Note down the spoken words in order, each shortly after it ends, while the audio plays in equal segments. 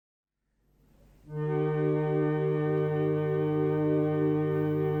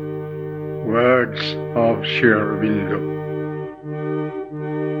words of Sri Aurobindo.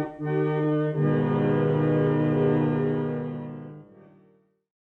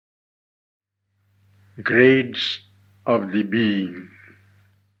 Grades of the being.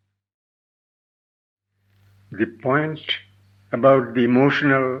 The point about the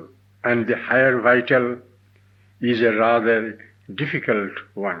emotional and the higher vital is a rather difficult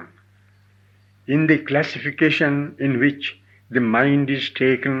one. In the classification in which the mind is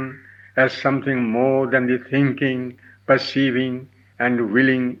taken as something more than the thinking, perceiving, and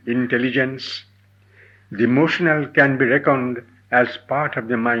willing intelligence, the emotional can be reckoned as part of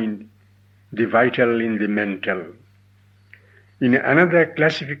the mind, the vital in the mental. In another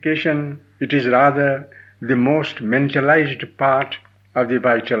classification, it is rather the most mentalized part of the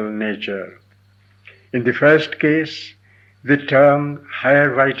vital nature. In the first case, the term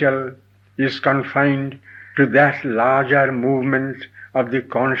higher vital is confined to that larger movement of the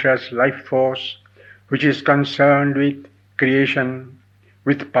conscious life force which is concerned with creation,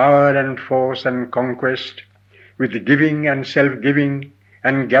 with power and force and conquest, with giving and self-giving,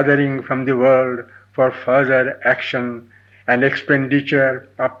 and gathering from the world for further action and expenditure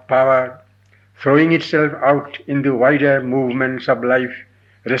of power, throwing itself out in the wider movements of life,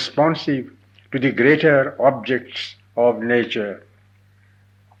 responsive to the greater objects of nature.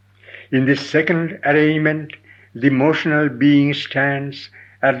 In this second arrangement, the emotional being stands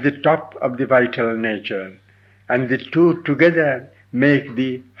at the top of the vital nature, and the two together make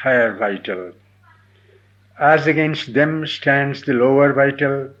the higher vital. As against them stands the lower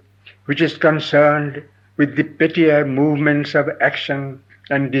vital, which is concerned with the pettier movements of action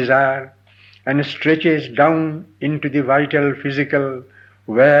and desire, and stretches down into the vital physical,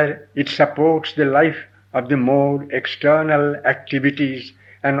 where it supports the life of the more external activities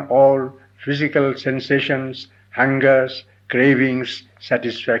and all physical sensations, hungers, cravings,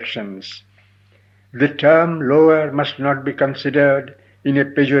 satisfactions. The term lower must not be considered in a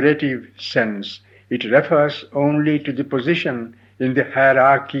pejorative sense. It refers only to the position in the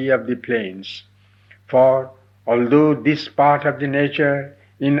hierarchy of the planes. For although this part of the nature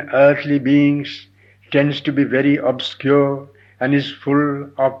in earthly beings tends to be very obscure and is full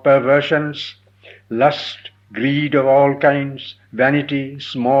of perversions, lust, greed of all kinds, vanity,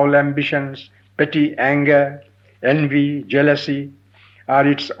 small ambitions, petty anger, envy, jealousy, are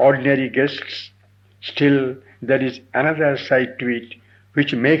its ordinary guests, still there is another side to it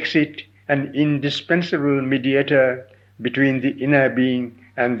which makes it an indispensable mediator between the inner being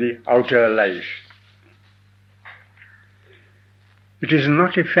and the outer life. It is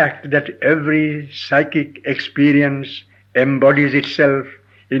not a fact that every psychic experience embodies itself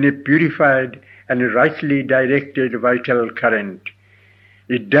in a purified and rightly directed vital current.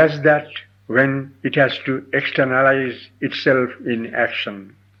 It does that when it has to externalize itself in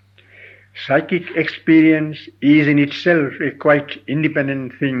action. Psychic experience is in itself a quite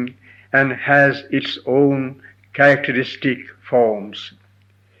independent thing and has its own characteristic forms.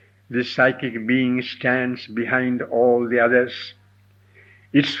 The psychic being stands behind all the others.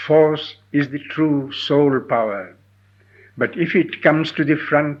 Its force is the true soul power. But if it comes to the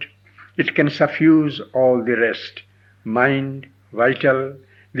front, it can suffuse all the rest. Mind, vital,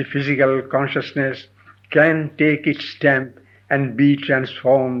 the physical consciousness can take its stamp and be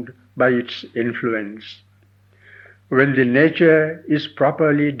transformed by its influence. When the nature is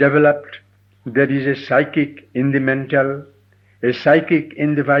properly developed, there is a psychic in the mental, a psychic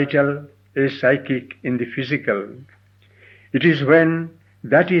in the vital, a psychic in the physical. It is when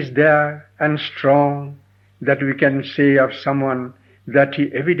that is there and strong that we can say of someone that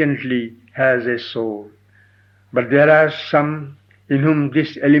he evidently has a soul. But there are some in whom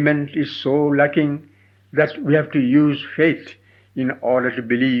this element is so lacking that we have to use faith in order to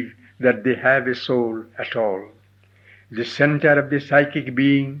believe that they have a soul at all. The center of the psychic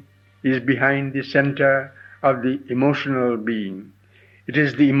being is behind the center of the emotional being. It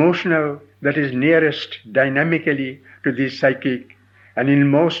is the emotional that is nearest dynamically to the psychic, and in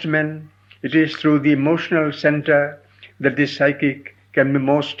most men it is through the emotional center that the psychic can be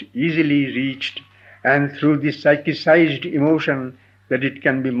most easily reached, and through the psychicized emotion that it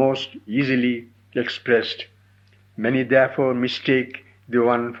can be most easily expressed. Many therefore mistake the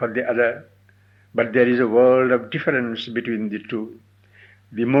one for the other, but there is a world of difference between the two.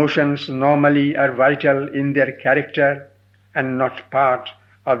 The emotions normally are vital in their character and not part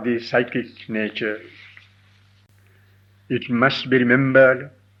of the psychic nature. It must be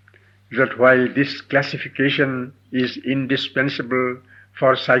remembered that while this classification is indispensable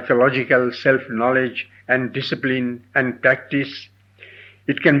for psychological self-knowledge and discipline and practice,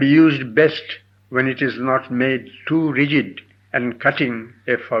 it can be used best when it is not made too rigid and cutting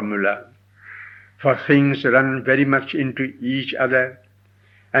a formula. for things run very much into each other,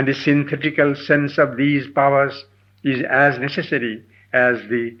 and a synthetical sense of these powers is as necessary as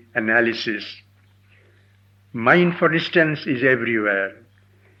the analysis. Mind, for instance, is everywhere.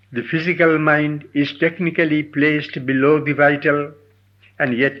 The physical mind is technically placed below the vital,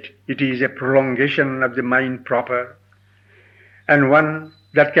 and yet it is a prolongation of the mind proper, and one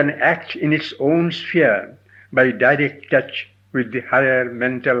that can act in its own sphere by direct touch with the higher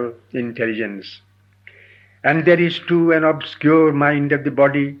mental intelligence. And there is too an obscure mind of the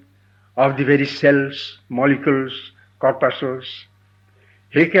body, of the very cells, molecules, corpuscles.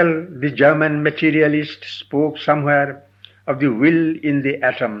 Haeckel, the German materialist, spoke somewhere of the will in the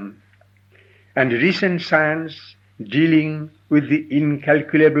atom, and recent science, dealing with the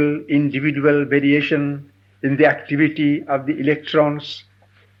incalculable individual variation in the activity of the electrons,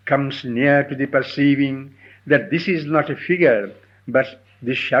 comes near to the perceiving that this is not a figure but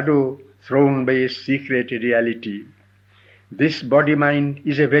the shadow thrown by a secret reality. This body-mind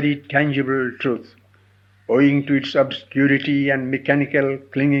is a very tangible truth, owing to its obscurity and mechanical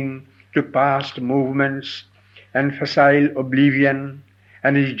clinging to past movements and facile oblivion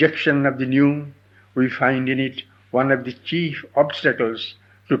and rejection of the new. We find in it one of the chief obstacles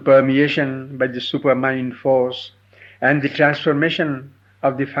to permeation by the supermind force and the transformation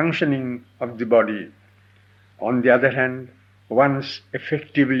of the functioning of the body. On the other hand, once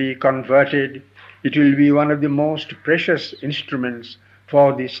effectively converted, it will be one of the most precious instruments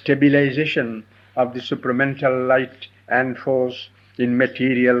for the stabilization of the supramental light and force in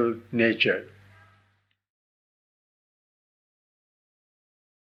material nature.